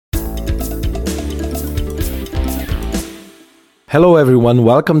Hello everyone,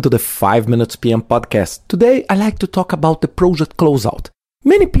 welcome to the 5 Minutes PM podcast. Today I like to talk about the project closeout.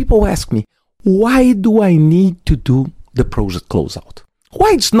 Many people ask me, why do I need to do the project closeout?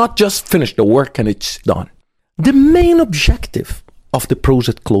 Why it's not just finish the work and it's done? The main objective of the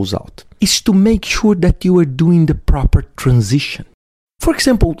project closeout is to make sure that you are doing the proper transition. For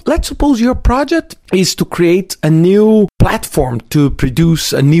example, let's suppose your project is to create a new platform to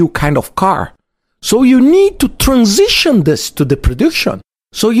produce a new kind of car. So you need to transition this to the production.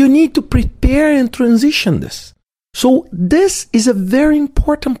 So you need to prepare and transition this. So this is a very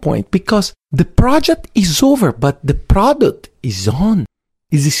important point because the project is over, but the product is on.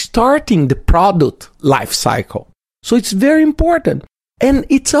 Is starting the product life cycle. So it's very important. And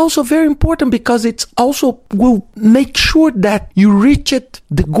it's also very important because it's also will make sure that you reach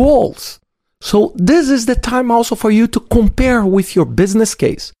the goals. So this is the time also for you to compare with your business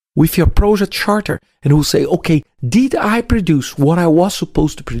case, with your project charter, and will say, okay, did I produce what I was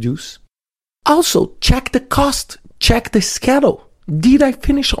supposed to produce? Also, check the cost, check the schedule. Did I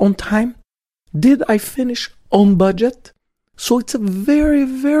finish on time? Did I finish on budget? So it's a very,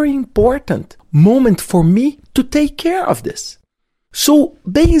 very important moment for me to take care of this. So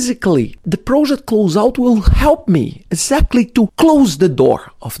basically, the project closeout will help me exactly to close the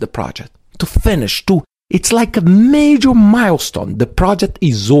door of the project, to finish, it's like a major milestone. The project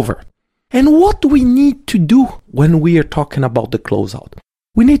is over. And what do we need to do when we are talking about the closeout?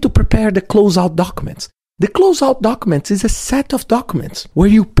 We need to prepare the closeout documents. The closeout documents is a set of documents where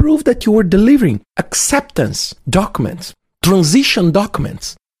you prove that you are delivering acceptance documents, transition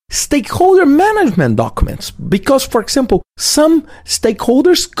documents, stakeholder management documents. Because, for example, some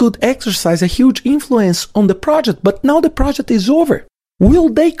stakeholders could exercise a huge influence on the project, but now the project is over. Will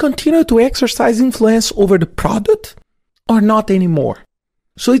they continue to exercise influence over the product or not anymore?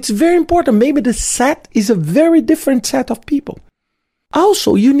 So it's very important. Maybe the set is a very different set of people.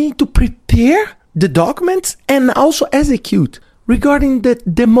 Also, you need to prepare the documents and also execute regarding the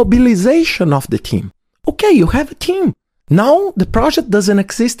demobilization of the team. Okay, you have a team. Now the project doesn't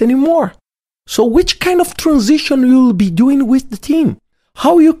exist anymore. So which kind of transition you will be doing with the team?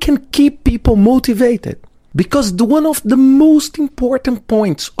 How you can keep people motivated? Because one of the most important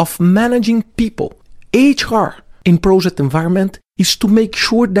points of managing people, HR, in project environment is to make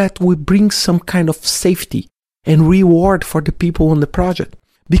sure that we bring some kind of safety and reward for the people on the project.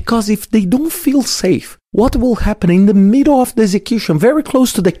 Because if they don't feel safe, what will happen in the middle of the execution, very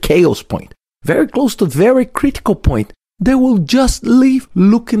close to the chaos point, very close to the very critical point, they will just leave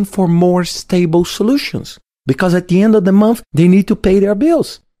looking for more stable solutions. Because at the end of the month, they need to pay their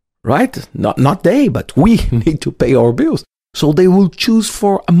bills. Right? Not they, but we need to pay our bills. So they will choose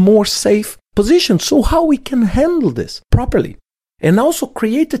for a more safe position. So how we can handle this properly? And also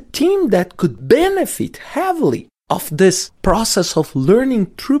create a team that could benefit heavily of this process of learning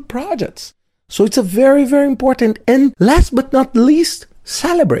through projects. So it's a very, very important. And last but not least,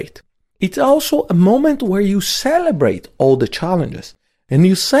 celebrate. It's also a moment where you celebrate all the challenges and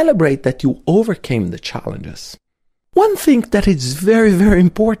you celebrate that you overcame the challenges. One thing that is very, very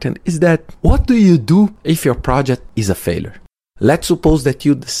important is that what do you do if your project is a failure? Let's suppose that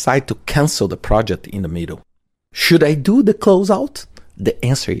you decide to cancel the project in the middle. Should I do the closeout? The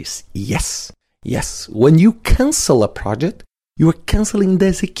answer is yes. Yes. When you cancel a project, you are canceling the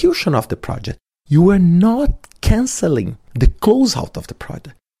execution of the project. You are not canceling the closeout of the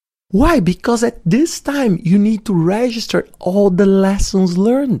project. Why? Because at this time, you need to register all the lessons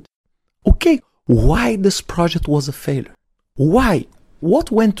learned. Okay. Why this project was a failure? Why? What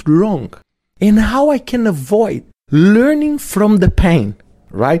went wrong? And how I can avoid learning from the pain,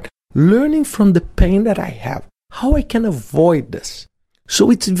 right? Learning from the pain that I have. How I can avoid this.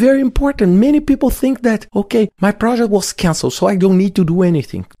 So it's very important. Many people think that, okay, my project was canceled, so I don't need to do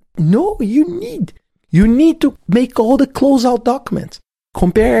anything. No, you need. You need to make all the closeout documents.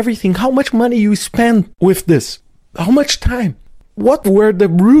 Compare everything. How much money you spend with this? How much time? What were the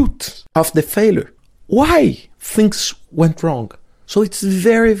roots of the failure? Why things went wrong? So it's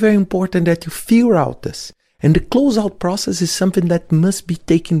very, very important that you figure out this. And the closeout process is something that must be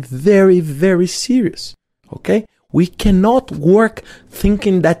taken very, very serious. Okay? We cannot work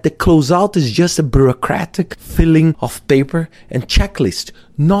thinking that the closeout is just a bureaucratic filling of paper and checklist.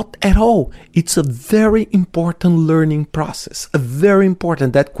 Not at all. It's a very important learning process. A very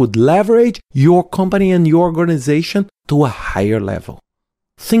important that could leverage your company and your organization to a higher level.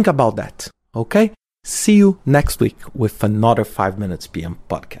 Think about that. Okay? See you next week with another 5 Minutes PM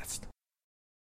podcast.